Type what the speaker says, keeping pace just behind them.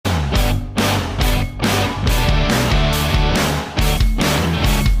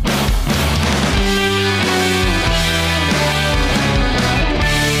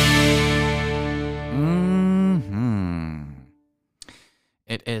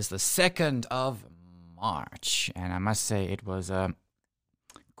is the 2nd of March, and I must say it was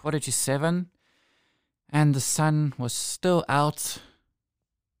 6:45, and the sun was still out.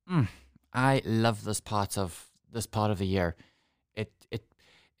 I love this part of the year. It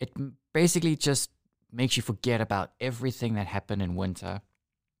basically just makes you forget about everything that happened in winter,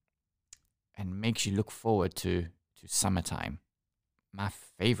 and makes you look forward to summertime, my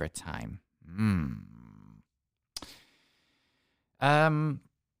favorite time.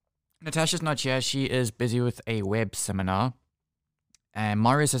 Natasha's not here. She is busy with a web seminar. And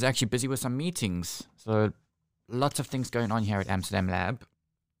Marius is actually busy with some meetings. So lots of things going on here at AmsterdamLAB.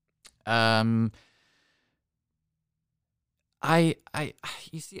 I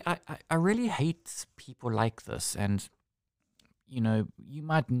really hate people like this. And, you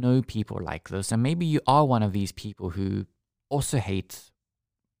might know people like this. And maybe you are one of these people who also hate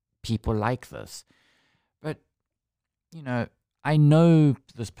people like this. But, I know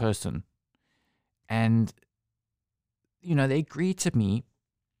this person, and, they greeted me,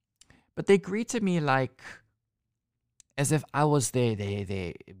 but they greeted me like as if I was their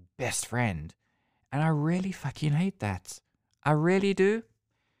best friend. And I really fucking hate that. I really do.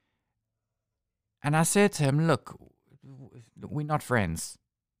 And I said to him, look, we're not friends.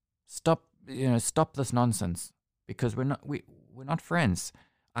 Stop this nonsense, because we're not friends.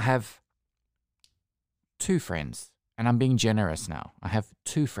 I have 2 friends. And I'm being generous now. I have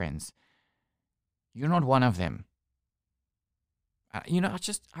 2 friends. You're not one of them. I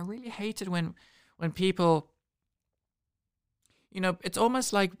really hate it when people, it's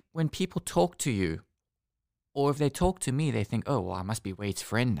almost like when people talk to you, or if they talk to me, they think, oh, well, I must be Wade's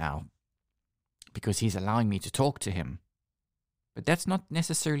friend now because he's allowing me to talk to him. But that's not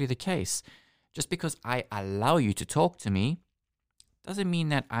necessarily the case. Just because I allow you to talk to me doesn't mean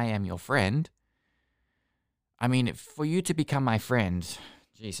that I am your friend. I mean, for you to become my friend,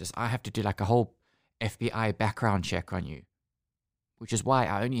 Jesus, I have to do like a whole FBI background check on you, which is why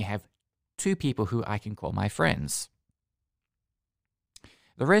I only have 2 people who I can call my friends.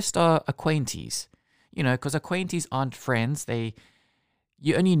 The rest are acquaintees, because acquaintees aren't friends.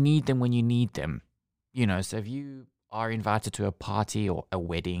 You only need them when you need them, so if you are invited to a party or a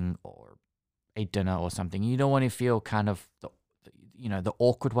wedding or a dinner or something, you don't want to feel kind of the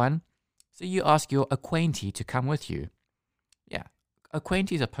awkward one. So you ask your acquaintee to come with you. Yeah,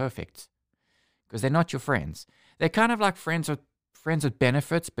 acquaintees are perfect because they're not your friends. They're kind of like friends with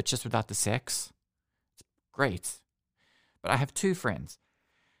benefits, but just without the sex. It's great. But I have 2 friends.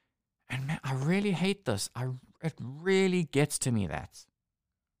 And man, I really hate this. It really gets to me that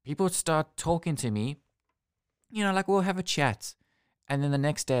people start talking to me, like we'll have a chat. And then the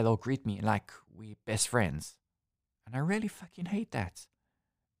next day they'll greet me like we're best friends. And I really fucking hate that.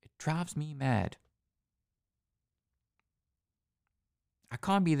 Drives me mad. I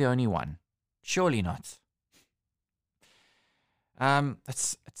can't be the only one. Surely not.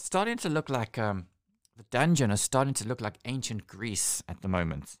 It's starting to look like the dungeon is starting to look like ancient Greece at the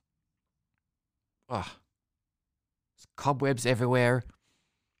moment. Ugh. There's cobwebs everywhere.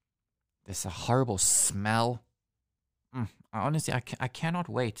 There's a horrible smell. Honestly, I cannot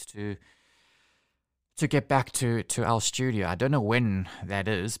wait to get back to our studio. I don't know when that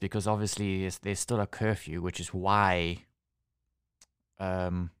is, because obviously there's still a curfew, which is why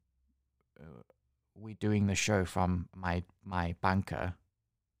we're doing the show from my bunker.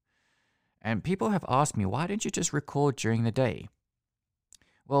 And people have asked me, why don't you just record during the day?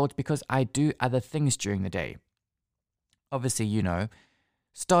 Well, it's because I do other things during the day. Obviously,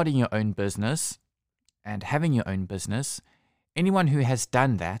 starting your own business and having your own business, anyone who has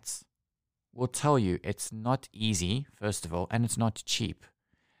done that will tell you it's not easy, first of all, and it's not cheap.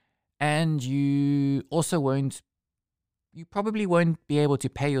 And you probably won't be able to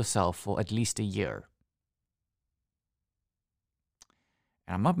pay yourself for at least a year.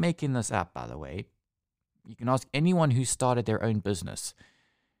 And I'm not making this up, by the way. You can ask anyone who started their own business.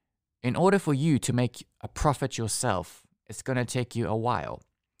 In order for you to make a profit yourself, it's going to take you a while,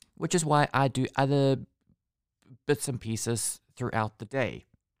 which is why I do other bits and pieces throughout the day.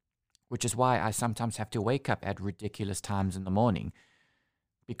 Which is why I sometimes have to wake up at ridiculous times in the morning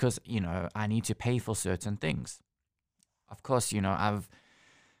because, I need to pay for certain things. Of course, I've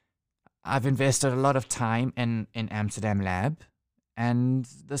invested a lot of time in AmsterdamLAB, and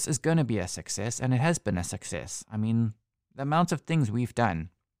this is going to be a success, and it has been a success. I mean, the amount of things we've done,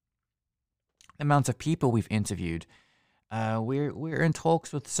 the amount of people we've interviewed, we're in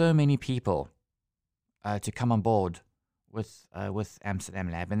talks with so many people to come on board with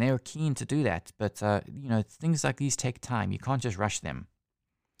AmsterdamLAB, and they were keen to do that. But things like these take time. You can't just rush them.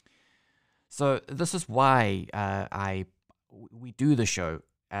 So this is why we do the show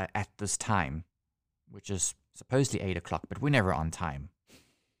at this time, which is supposedly 8 o'clock, but we're never on time.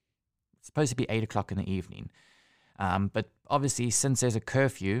 It's supposed to be 8 o'clock in the evening. But obviously, since there's a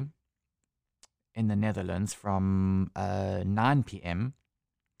curfew in the Netherlands from 9 p.m.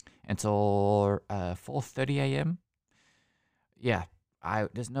 until 4:30 a.m., yeah,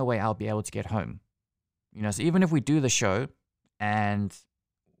 there's no way I'll be able to get home. So even if we do the show and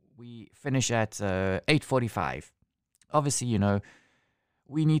we finish at 8:45, obviously,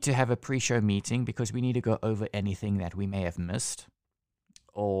 we need to have a pre-show meeting because we need to go over anything that we may have missed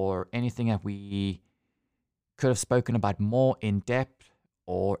or anything that we could have spoken about more in depth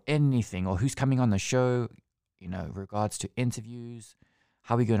or anything, or who's coming on the show, regards to interviews,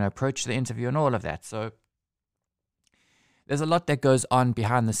 how we're going to approach the interview and all of that. So there's a lot that goes on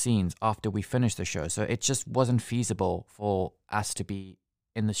behind the scenes after we finish the show. So it just wasn't feasible for us to be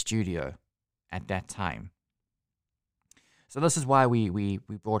in the studio at that time. So this is why we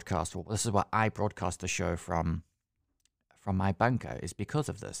broadcast, or this is why I broadcast the show from my bunker, is because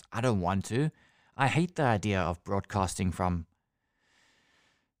of this. I don't want to. I hate the idea of broadcasting from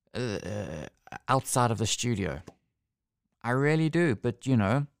outside of the studio. I really do. But,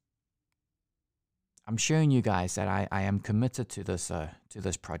 I'm showing you guys that I am committed to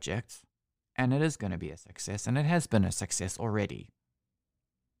this project, and it is going to be a success, and it has been a success already.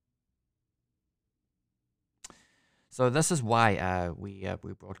 So this is why we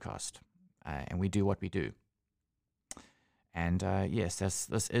broadcast and we do what we do. And yes,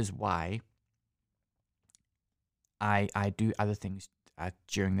 this is why I do other things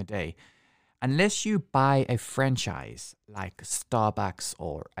during the day. Unless you buy a franchise like Starbucks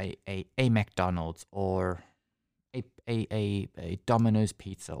or a McDonald's or a Domino's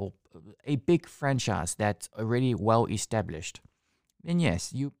Pizza or a big franchise that's already well established, then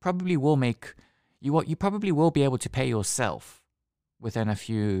yes, you probably will make you probably will be able to pay yourself within a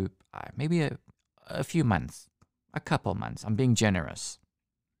few maybe a few months, a couple months. I'm being generous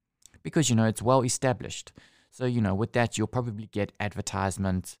because it's well established. So with that you'll probably get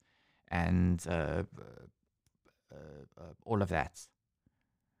advertisement and all of that.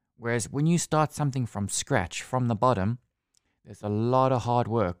 Whereas when you start something from scratch, from the bottom, there's a lot of hard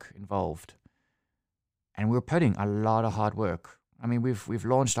work involved. And we're putting a lot of hard work. I mean, we've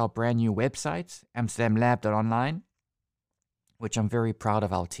launched our brand new website, AmsterdamLAB.online, which I'm very proud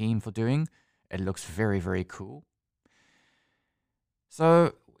of our team for doing. It looks very, very cool.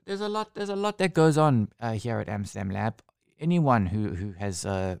 So there's a lot that goes on here at AmsterdamLAB. Anyone who has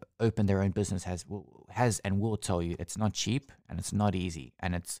opened their own business has and will tell you it's not cheap and it's not easy,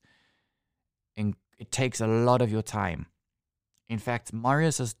 and it takes a lot of your time. In fact,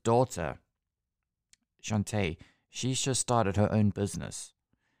 Marius's daughter, Shantae, she's just started her own business,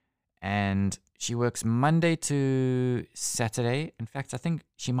 and she works Monday to Saturday. In fact, I think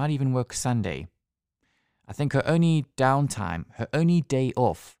she might even work Sunday. I think her only downtime, her only day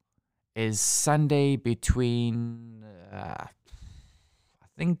off, is Sunday between I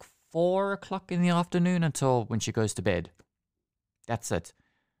think 4 o'clock in the afternoon until when she goes to bed. That's it.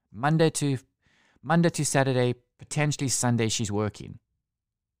 Monday to Saturday, potentially Sunday she's working.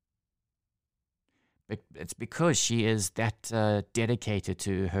 But it's because she is that dedicated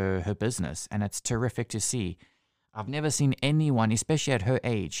to her business, and it's terrific to see. I've never seen anyone, especially at her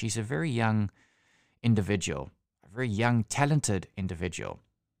age. She's a very young individual, a very young, talented individual.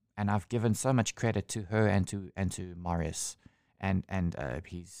 And I've given so much credit to her and to Marius and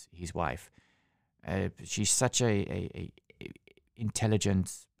his wife. She's such a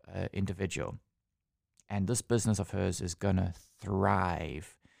intelligent individual, and this business of hers is gonna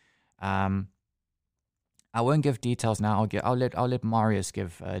thrive. I won't give details now. I'll let Marius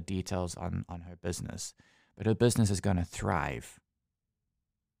give details on her business, but her business is gonna thrive.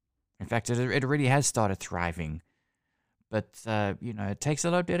 In fact, it already has started thriving. But, it takes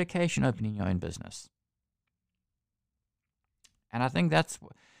a lot of dedication opening your own business. And I think that's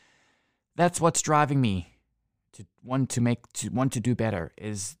what's driving me to want to do better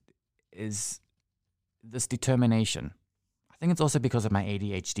is this determination. I think it's also because of my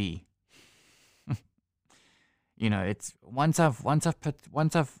ADHD. It's once I've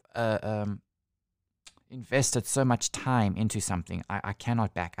invested so much time into something, I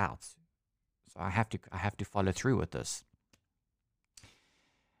cannot back out. So I have to follow through with this.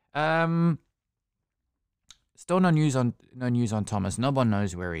 Still no news on Thomas. No one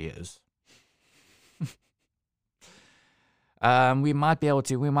knows where he is. We might be able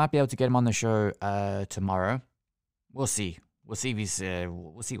to get him on the show tomorrow. We'll see. We'll see if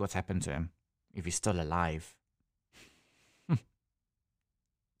we'll see what's happened to him, if he's still alive.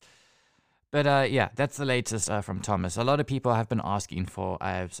 But yeah, that's the latest from Thomas. A lot of people have been asking for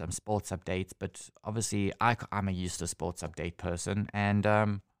some sports updates, but obviously I'm a used to sports update person, and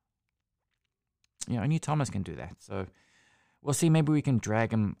only Thomas can do that. So we'll see. Maybe we can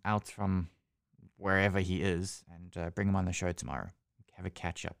drag him out from wherever he is and bring him on the show tomorrow. Have a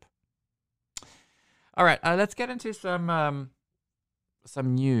catch up. All right, let's get into some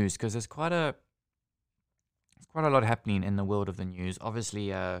news, because there's quite a lot happening in the world of the news.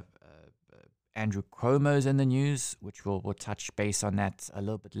 Obviously, Andrew Cuomo's in the news, which we'll touch base on that a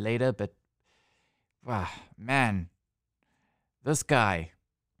little bit later. But wow, man, this guy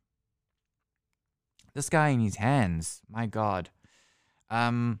in his hands, my God.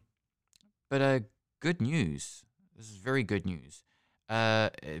 But good news. This is very good news.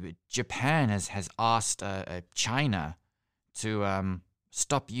 Japan has asked China to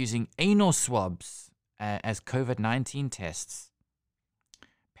stop using anal swabs as COVID-19 tests.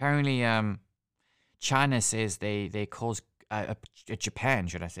 Apparently, China says they cause Japan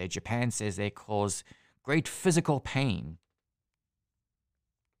says they cause great physical pain.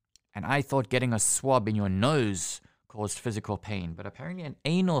 And I thought getting a swab in your nose caused physical pain, but apparently an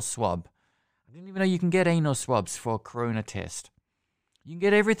anal swab. I didn't even know you can get anal swabs for a corona test. You can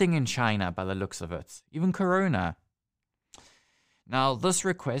get everything in China by the looks of it, even corona. Now, this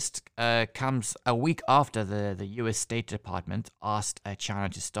request comes a week after the US State Department asked China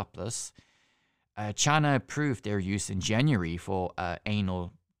to stop this. China approved their use in January for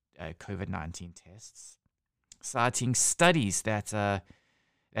anal COVID-19 tests, citing studies that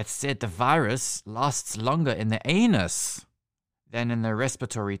said the virus lasts longer in the anus than in the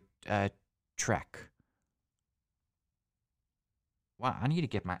respiratory tract. Wow, I need to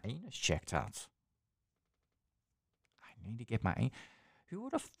get my anus checked out. Who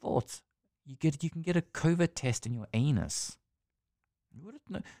would have thought you can get a COVID test in your anus? Who would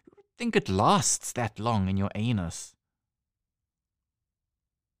think it lasts that long in your anus?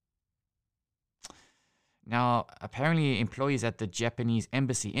 Now, apparently, employees at the Japanese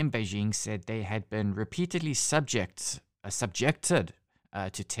embassy in Beijing said they had been repeatedly subjected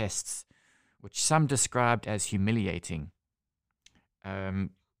to tests, which some described as humiliating.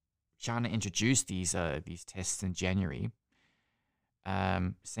 China introduced these tests in January,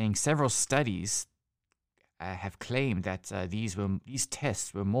 saying several studies have claimed that these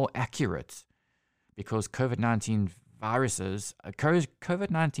tests were more accurate because COVID-19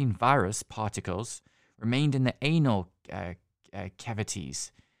 virus particles remained in the anal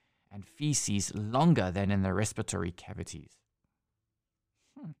cavities and feces longer than in the respiratory cavities.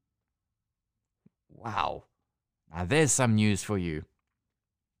 Wow. Now there's some news for you.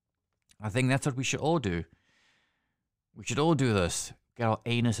 I think that's what we should all do. We should all do this. Get our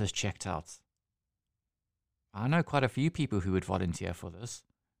anuses checked out. I know quite a few people who would volunteer for this.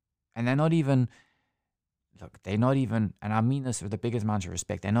 And they're not even, and I mean this with the biggest amount of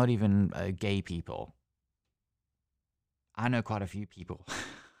respect, they're not even gay people. I know quite a few people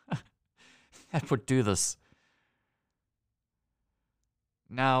that would do this.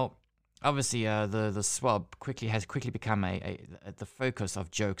 Now, obviously, the swab has quickly become the focus of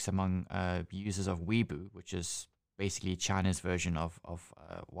jokes among users of Weibo, which is basically China's version of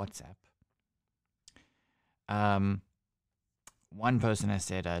WhatsApp. One person has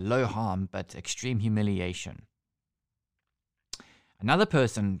said, low harm, but extreme humiliation. Another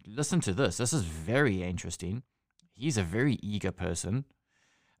person, listen to this. This is very interesting. He's a very eager person.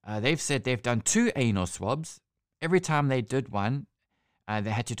 They've said they've done 2 anal swabs. Every time they did one, they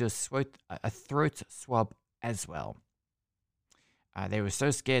had to do a throat swab as well. They were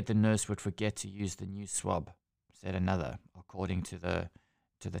so scared the nurse would forget to use the new swab, said another, according to the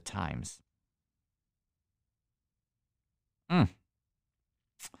Times. So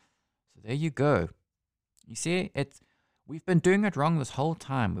there you go. You see, we've been doing it wrong this whole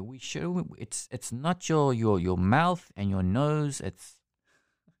time. But it's not your mouth and your nose. It's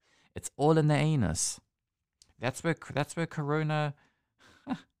all in the anus. That's where corona.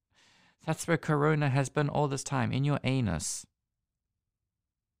 That's where corona has been all this time, in your anus.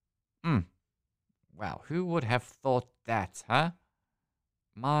 Wow, who would have thought that, huh?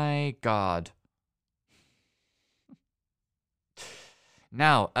 My God.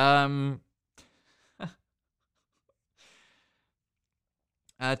 Now,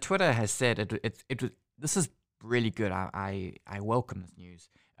 Twitter has said this is really good. I welcome this news.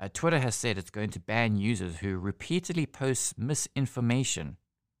 Twitter has said it's going to ban users who repeatedly post misinformation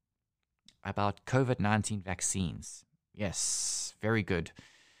about COVID-19 vaccines. Yes, very good.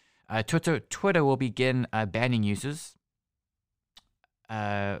 Twitter will begin banning users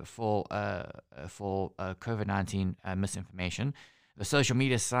for COVID-19 misinformation. The social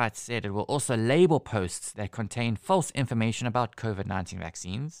media site said it will also label posts that contain false information about COVID-19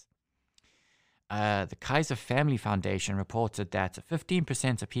 vaccines. The Kaiser Family Foundation reported that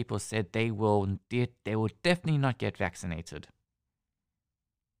 15% of people said they will definitely not get vaccinated.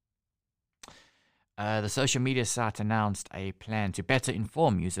 The social media site announced a plan to better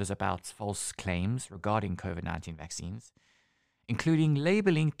inform users about false claims regarding COVID-19 vaccines, including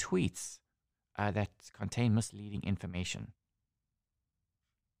labeling tweets that contain misleading information.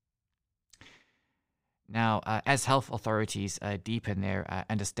 Now, as health authorities deepen their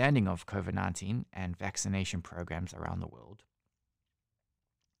understanding of COVID-19 and vaccination programs around the world,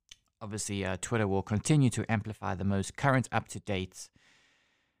 obviously Twitter will continue to amplify the most current, up-to-date,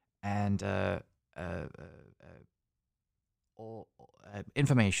 and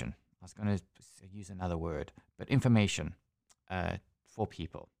information. I was going to use another word, but information for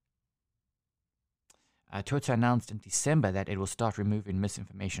people. Twitter announced in December that it will start removing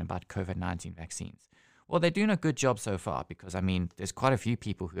misinformation about COVID-19 vaccines. Well, they're doing a good job so far because, I mean, there's quite a few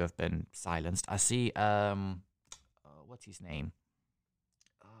people who have been silenced. I see, what's his name?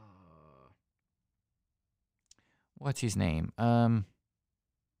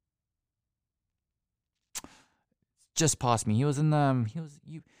 Just past me. He was in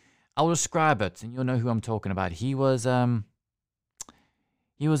I'll describe it and you'll know who I'm talking about. He was in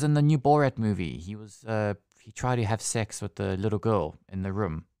the new Borat movie. He tried to have sex with the little girl in the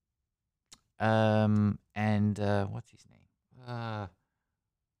room. And what's his name?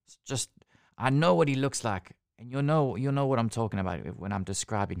 It's just, I know what he looks like, and you'll know what I'm talking about when I'm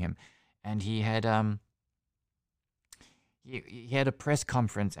describing him. And he had he had a press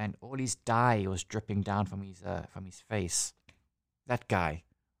conference, and all his dye was dripping down from his face. That guy.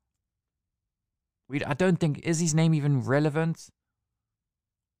 I don't think, is his name even relevant?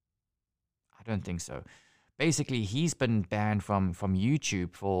 I don't think so. Basically, he's been banned from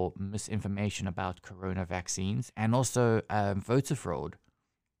YouTube for misinformation about corona vaccines and also voter fraud.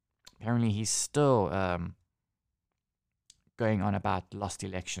 Apparently, he's still going on about lost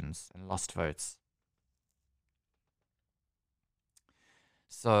elections and lost votes.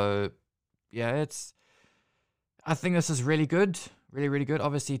 So, yeah, I think this is really good. Really, really good.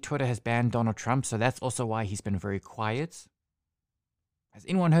 Obviously, Twitter has banned Donald Trump, so that's also why he's been very quiet. Has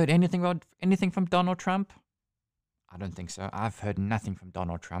anyone heard anything from Donald Trump? I don't think so. I've heard nothing from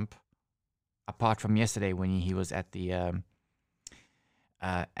Donald Trump, apart from yesterday when he was at the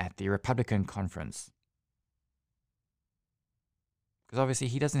Republican conference. Because obviously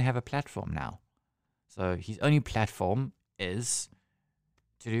he doesn't have a platform now, so his only platform is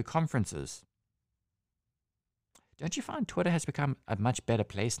to do conferences. Don't you find Twitter has become a much better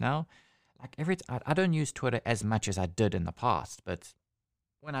place now? Like I don't use Twitter as much as I did in the past, but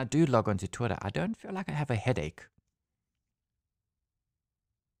when I do log onto Twitter, I don't feel like I have a headache.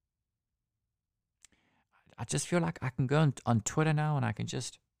 I just feel like I can go on Twitter now and I can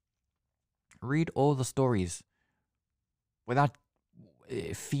just read all the stories without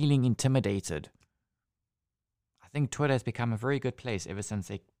feeling intimidated. I think Twitter has become a very good place ever since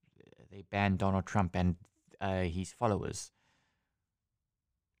they banned Donald Trump and his followers.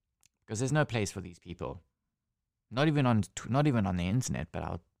 Because there's no place for these people. Not even on the internet,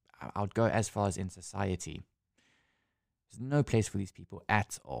 but I would go as far as in society. There's no place for these people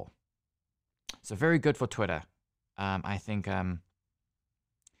at all. So very good for Twitter. I think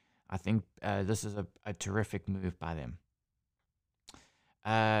this is a terrific move by them.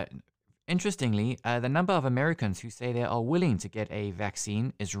 Interestingly, the number of Americans who say they are willing to get a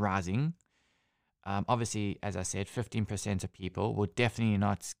vaccine is rising. Obviously, as I said, 15% of people will definitely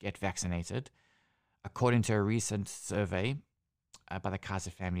not get vaccinated, according to a recent survey by the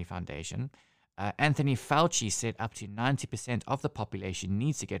Kaiser Family Foundation. Anthony Fauci said up to 90% of the population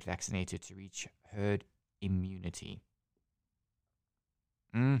needs to get vaccinated to reach herd immunity.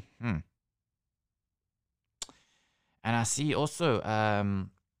 And I see also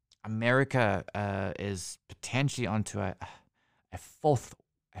America is potentially onto a fourth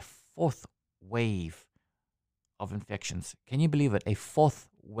wave of infections. Can you believe it? A fourth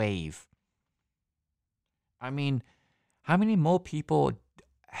wave. I mean, how many more people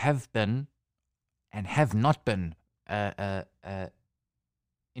have been and have not been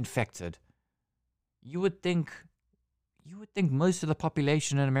infected? You would think most of the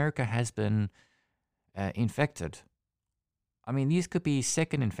population in America has been infected. I mean, these could be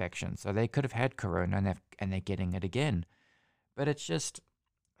second infections, so they could have had corona and they're getting it again. But it's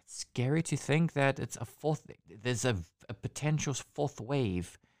scary to think that there's a potential fourth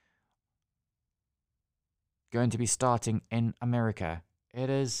wave going to be starting in America. It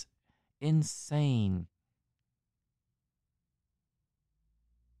is insane.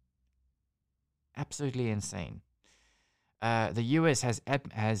 Absolutely insane. The US has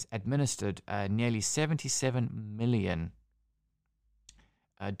administered nearly 77 million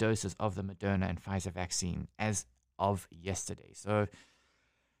doses of the Moderna and Pfizer vaccine as of yesterday. So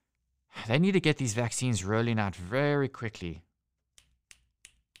they need to get these vaccines rolling out very quickly,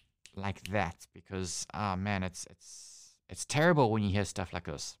 like that, because man, it's terrible when you hear stuff like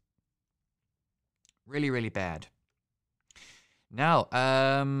this. Really, really bad. Now,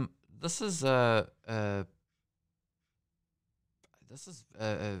 this is I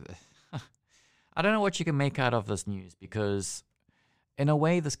don't know what you can make out of this news, because in a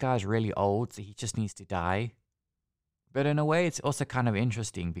way this guy's really old, so he just needs to die. But in a way it's also kind of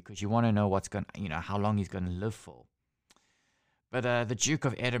interesting, because you want to know how long he's going to live for. But the Duke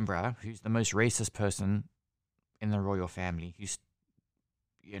of Edinburgh, who's the most racist person in the royal family, who's,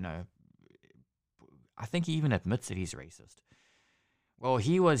 I think he even admits that he's racist. Well,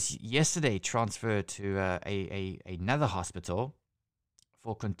 he was yesterday transferred to another hospital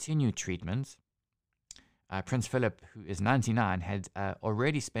for continued treatment. Prince Philip, who is 99, had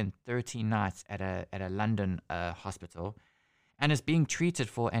already spent 13 nights at a London hospital and is being treated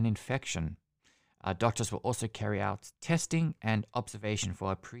for an infection. Doctors will also carry out testing and observation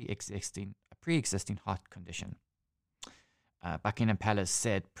for a pre-existing heart condition. Buckingham Palace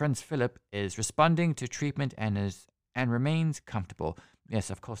said Prince Philip is responding to treatment and remains comfortable. Yes,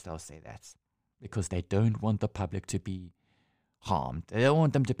 of course they'll say that, because they don't want the public to be harmed. They don't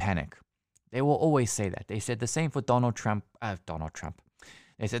want them to panic. They will always say that. They said the same for Donald Trump.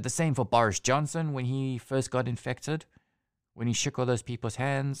 They said the same for Boris Johnson when he first got infected, when he shook all those people's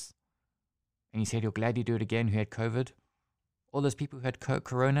hands, and he said he'll gladly do it again, who had COVID. All those people who had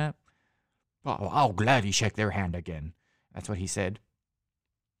corona, I'll gladly shake their hand again. That's what he said.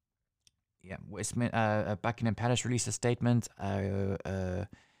 Yeah, Buckingham Palace released a statement. 10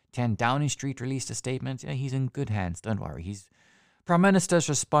 Downing Street released a statement. Yeah, he's in good hands. Don't worry. Prime Minister's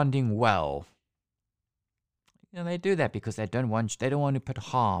responding well. They do that because they don't want to put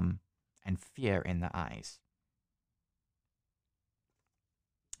harm and fear in their eyes.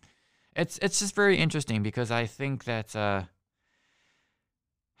 It's just very interesting, because I think that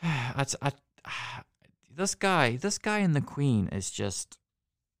this guy and the Queen is just,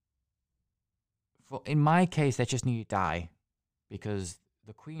 in my case, they just need to die, because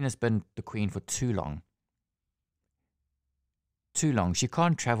the Queen has been the Queen for too long. Too long. She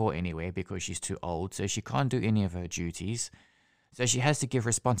can't travel anywhere because she's too old, so she can't do any of her duties. So she has to give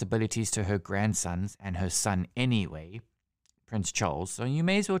responsibilities to her grandsons and her son anyway, Prince Charles. So you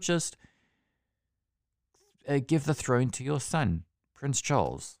may as well just give the throne to your son, Prince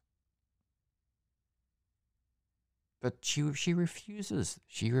Charles. But she refuses.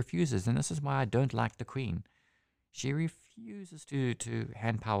 She refuses, and this is why I don't like the Queen. She refuses to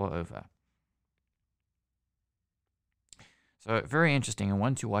hand power over. So very interesting, and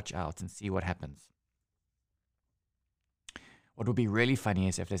one to watch out and see what happens. What would be really funny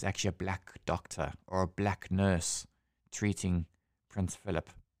is if there's actually a black doctor or a black nurse treating Prince Philip.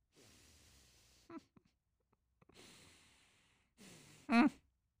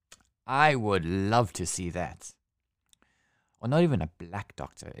 I would love to see that. Or not even a black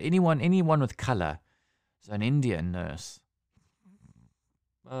doctor. Anyone with color. So an Indian nurse.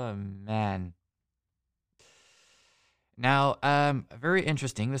 Oh, man. Now, very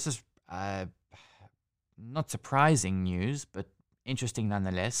interesting. This is not surprising news, but interesting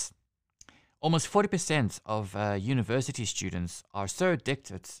nonetheless. Almost 40% of university students are so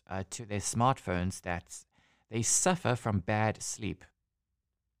addicted to their smartphones that they suffer from bad sleep,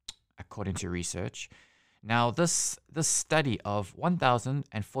 according to research. Now, this study of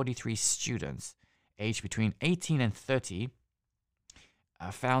 1,043 students aged between 18 and 30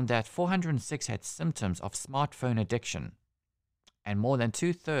 found that 406 had symptoms of smartphone addiction, and more than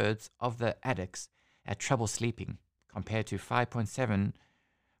 2/3 of the addicts had trouble sleeping, compared to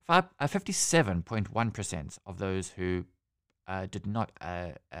 57.1% of those who are not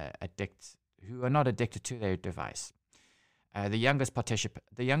addicted to their device. The youngest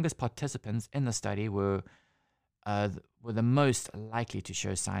participants in the study were the most likely to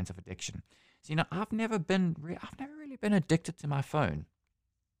show signs of addiction. So, I've never really been addicted to my phone.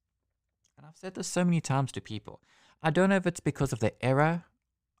 And I've said this so many times to people. I don't know if it's because of the era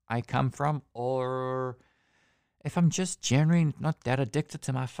I come from, or if I'm just generally not that addicted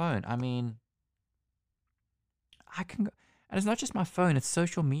to my phone. I mean, I can go, and it's not just my phone, it's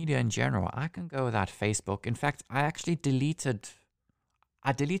social media in general. I can go without Facebook. In fact, I deleted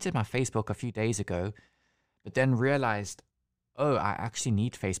my Facebook a few days ago, but then realized, oh, I actually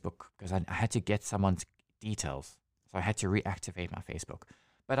need Facebook, because I had to get someone's details. So I had to reactivate my Facebook.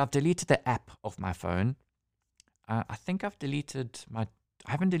 but I've deleted the app off my phone. I think I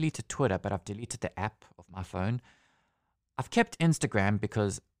haven't deleted Twitter, but I've deleted the app of my phone. I've kept Instagram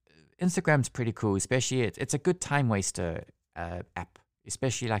because Instagram's pretty cool, especially it's a good time waster app,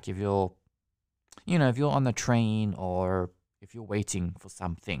 especially like if you're on the train or if you're waiting for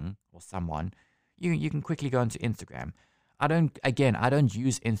something or someone, you can quickly go into Instagram. I don't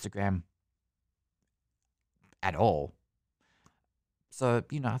use Instagram at all. So,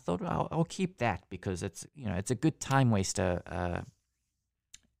 I thought I'll keep that because it's a good time waster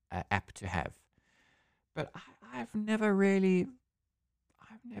app to have. But I've never really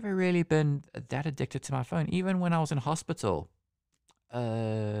been that addicted to my phone. Even when I was in hospital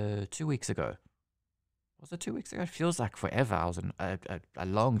 2 weeks ago. Was it 2 weeks ago? It feels like forever. I was in a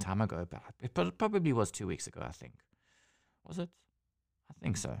long time ago, but it probably was 2 weeks ago, I think. Was it? I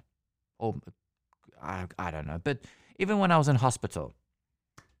think so. Or I don't know. But even when I was in hospital,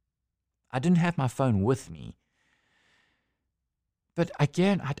 I didn't have my phone with me. But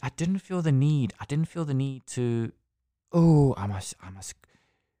again, I didn't feel the need. I didn't feel the need to, I must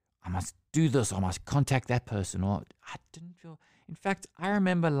do this. I must contact that person. Or I didn't feel. In fact, I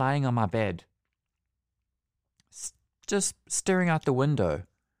remember lying on my bed, just staring out the window,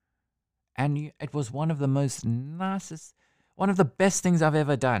 and it was one of the most nicest, one of the best things I've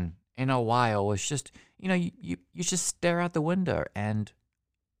ever done in a while. Was just, you just stare out the window and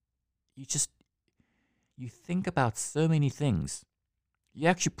you think about so many things. You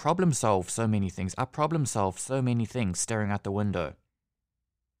actually problem solve so many things. I problem solve so many things staring out the window.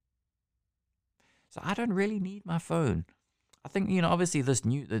 So I don't really need my phone. I think, obviously this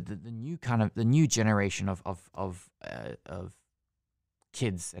the new generation of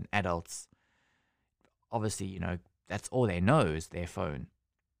kids and adults, obviously, that's all they know is their phone.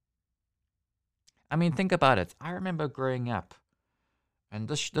 I mean, think about it. I remember growing up, and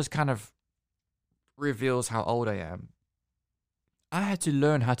this kind of reveals how old I am. I had to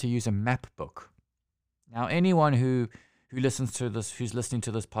learn how to use a map book. Now, anyone who listens to this, who's listening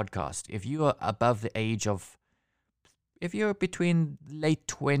to this podcast, if you are above the age of, if you're between late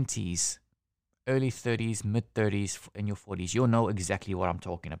 20s, early 30s, mid 30s, and your 40s, you'll know exactly what I'm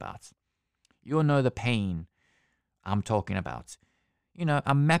talking about. You'll know the pain I'm talking about.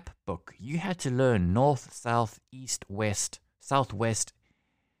 A map book. You had to learn north, south, east, west, southwest,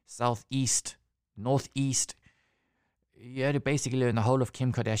 southeast, northeast. You had to basically learn the whole of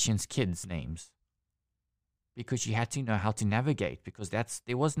Kim Kardashian's kids' names because you had to know how to navigate, because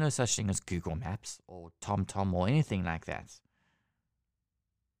there was no such thing as Google Maps or TomTom or anything like that.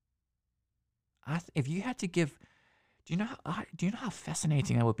 If you had to give, do you know how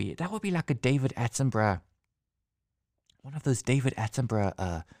fascinating that would be? That would be like a David Attenborough, one of those David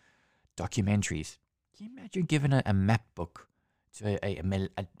Attenborough documentaries. Can you imagine giving a map book to a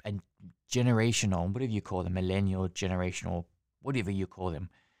generational, whatever you call them, millennial, generational, whatever you call them?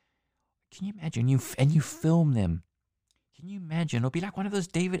 Can you imagine? You film them. Can you imagine? It'll be like one of those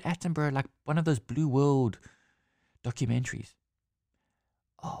David Attenborough, like one of those Blue World documentaries.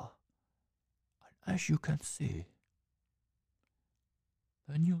 Oh, as you can see,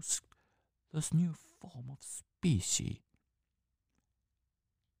 this new form of species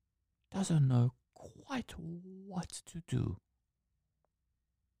doesn't know quite what to do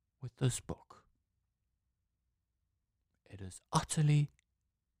with this book. It is utterly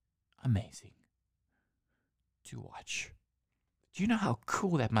amazing to watch. Do you know how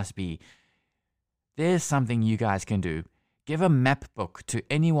cool that must be? There's something you guys can do. Give a map book to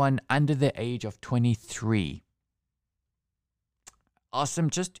anyone under the age of 23. Ask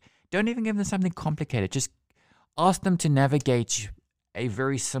them, just don't even give them something complicated. Just ask them to navigate a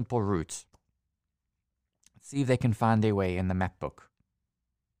very simple route. See if they can find their way in the map book.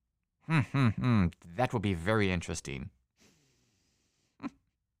 That would be very interesting.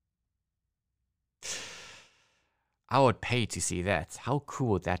 I would pay to see that. How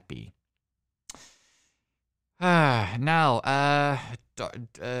cool would that be? Now,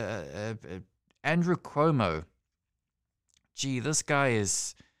 Andrew Cuomo. Gee, this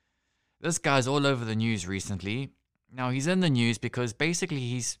guy's all over the news recently. Now he's in the news because basically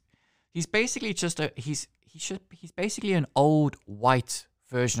he's basically an old white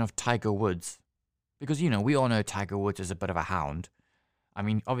version of Tiger Woods, because we all know Tiger Woods is a bit of a hound. I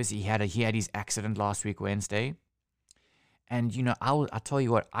mean, obviously he had his accident last week Wednesday, and I tell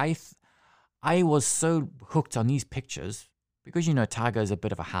you what, I was so hooked on these pictures because Tiger is a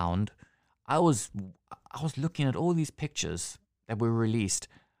bit of a hound. I was looking at all these pictures that were released.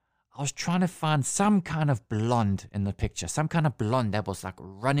 I was trying to find some kind of blonde in the picture, some kind of blonde that was like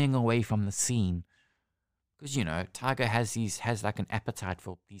running away from the scene. Because, Tiger has like an appetite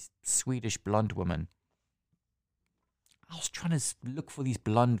for these Swedish blonde women. I was trying to look for these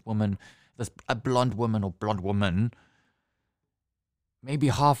blonde women, a blonde woman or blonde woman, maybe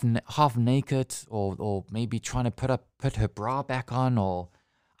half naked, or maybe trying to put her bra back on, or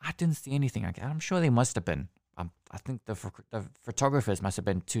I didn't see anything like that. I'm sure they must have been. I think the photographers must have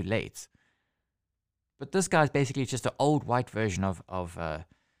been too late. But this guy's basically just an old white version of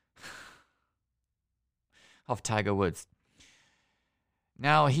Tiger Woods.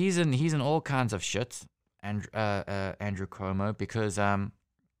 Now he's in all kinds of shit, and Andrew Cuomo, because a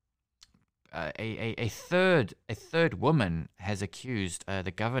third woman has accused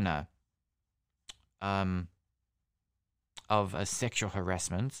the governor of sexual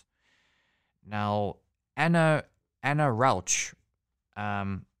harassment. Now Anna Rauch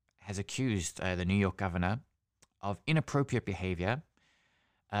has accused the New York governor of inappropriate behavior.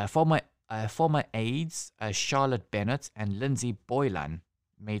 Former aides Charlotte Bennett and Lindsay Boylan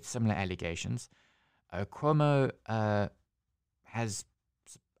made similar allegations. Cuomo has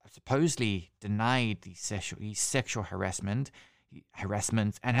supposedly denied the sexual harassment,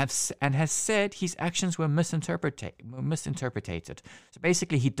 and has said his actions were misinterpreted. So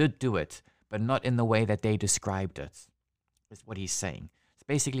basically, he did do it, but not in the way that they described it. Is what he's saying. So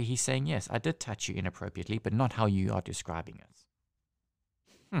basically, he's saying, yes, I did touch you inappropriately, but not how you are describing it.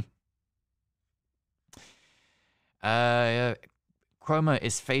 Cuomo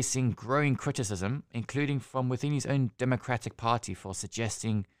is facing growing criticism, including from within his own Democratic Party, for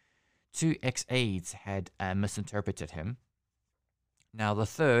suggesting 2 ex-aides had misinterpreted him. Now, the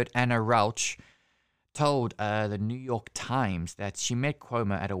third, Anna Rauch, told the New York Times that she met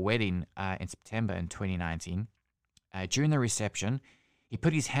Cuomo at a wedding in September in 2019. During the reception, he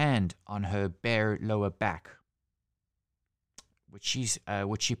put his hand on her bare lower back, which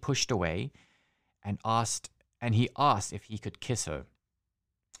she pushed away, and he asked if he could kiss her.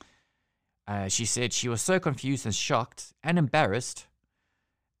 She said she was so confused and shocked and embarrassed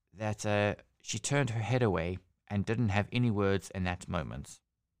that she turned her head away and didn't have any words in that moment.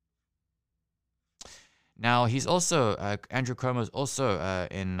 Now, he's also Andrew Cuomo is also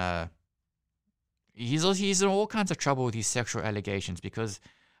he's in all kinds of trouble with these sexual allegations, because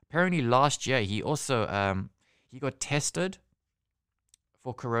apparently last year he also he got tested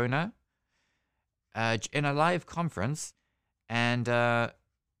for corona in a live conference, and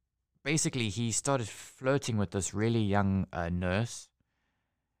basically he started flirting with this really young nurse,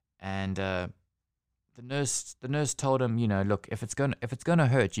 and the nurse told him, look, if it's gonna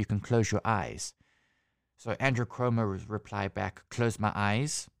hurt, you can close your eyes. So Andrew Cuomo replied back, "Close my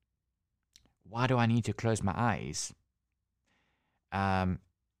eyes? Why do I need to close my eyes?" And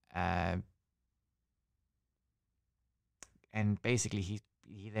basically he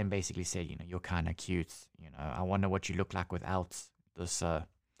then basically said, you're kind of cute. I wonder what you look like without this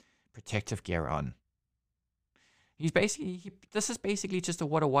protective gear on. This is basically just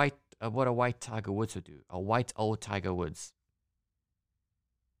what a white Tiger Woods would do. A white old Tiger Woods.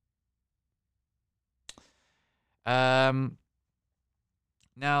 Now,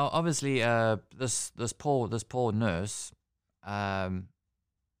 obviously, this poor nurse has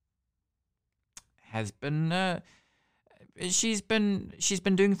been she's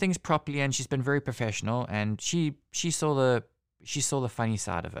been doing things properly, and she's been very professional, and she saw the funny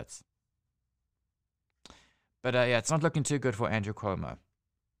side of it. But yeah, it's not looking too good for Andrew Cuomo.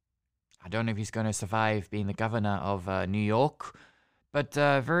 I don't know if he's going to survive being the governor of New York, but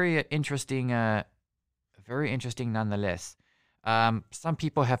very interesting nonetheless. Some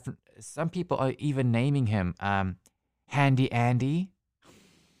people are even naming him Handy Andy,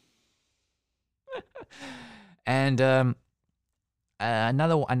 and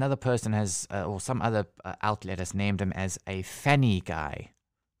another person has, or some other outlet has named him as a fanny guy.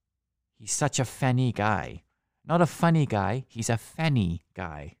 He's such a fanny guy, not a funny guy. He's a fanny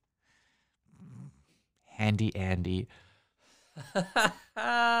guy. Handy Andy.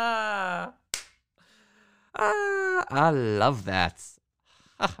 I love that.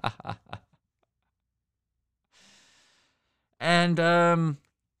 And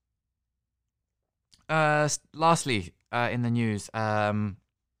lastly, in the news,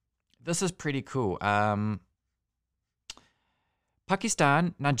 this is pretty cool.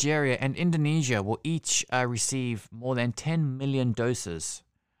 Pakistan, Nigeria, and Indonesia will each receive more than 10 million doses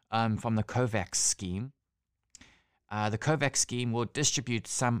from the COVAX scheme. The COVAX scheme will distribute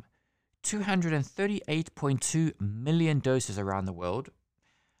some 238.2 million doses around the world.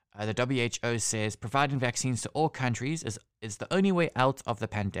 The WHO says providing vaccines to all countries is the only way out of the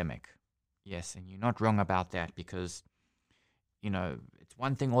pandemic. Yes, and you're not wrong about that, because, it's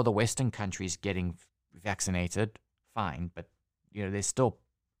one thing all the Western countries getting vaccinated, fine, but there's still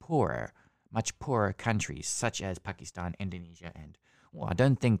much poorer countries such as Pakistan, Indonesia, and I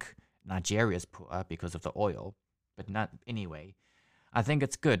don't think Nigeria's poor because of the oil, but not anyway. I think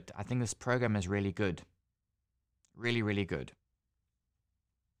it's good. I think this program is really good, really, really good.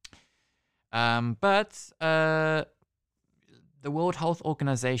 But the World Health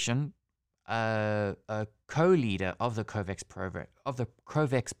Organization, a co-leader of the COVAX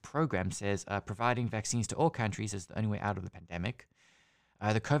program, says providing vaccines to all countries is the only way out of the pandemic.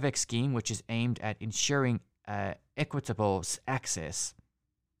 The COVAX scheme, which is aimed at ensuring equitable access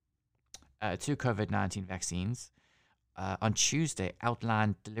to COVID-19 vaccines, on Tuesday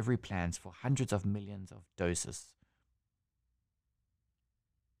outlined delivery plans for hundreds of millions of doses.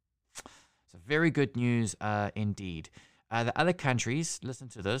 So very good news indeed. The other countries, listen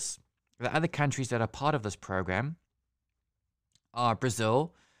to this, the other countries that are part of this program are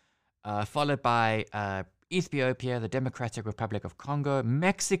Brazil, followed by Ethiopia, the Democratic Republic of Congo,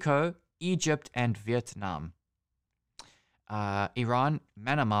 Mexico, Egypt, and Vietnam. Iran,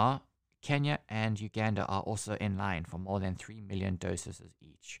 Myanmar, Kenya, and Uganda are also in line for more than 3 million doses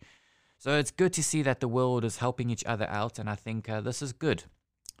each. So it's good to see that the world is helping each other out, and I think this is good.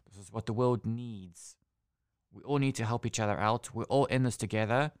 This is what the world needs. We all need to help each other out. We're all in this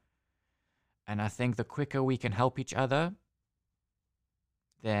together. And I think the quicker we can help each other,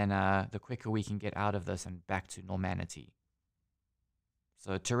 then the quicker we can get out of this and back to normality.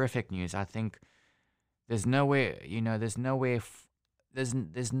 So terrific news. I think there's nowhere, there's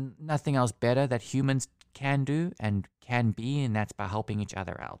nothing else better that humans can do and can be, and that's by helping each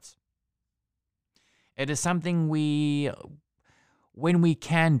other out. It is something when we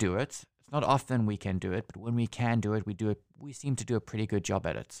can do it, it's not often we can do it, but when we can do it, we seem to do a pretty good job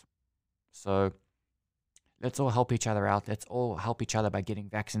at it. So let's all help each other out. Let's all help each other by getting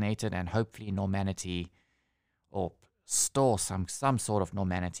vaccinated, and hopefully normality, or store some sort of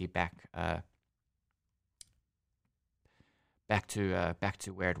normality back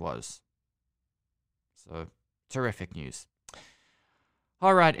to where it was. So terrific news.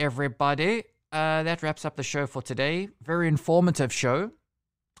 All right, everybody. That wraps up the show for today. Very informative show.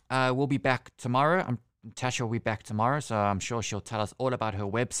 We'll be back tomorrow. Tasha will be back tomorrow, so I'm sure she'll tell us all about her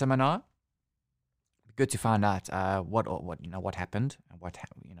web seminar. Good to find out what happened,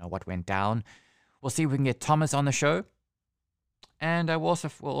 what went down. We'll see if we can get Thomas on the show, and we'll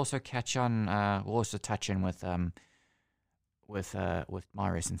also catch on. We'll also touch in with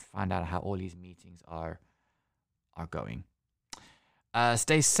Morris and find out how all these meetings are going.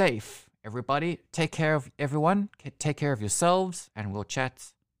 Stay safe, everybody. Take care of everyone. Take care of yourselves, and we'll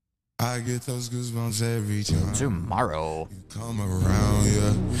chat. I get those goosebumps every time tomorrow. You come around,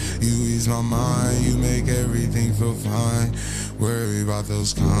 yeah. You ease my mind, you make everything feel fine. Worry about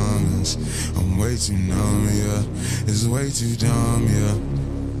those comments. I'm way too numb, yeah. It's way too dumb,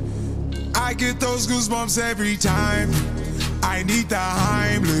 yeah. I get those goosebumps every time. I need the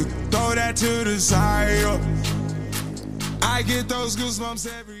Heimlich, throw that to the side. I get those goosebumps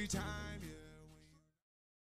every time.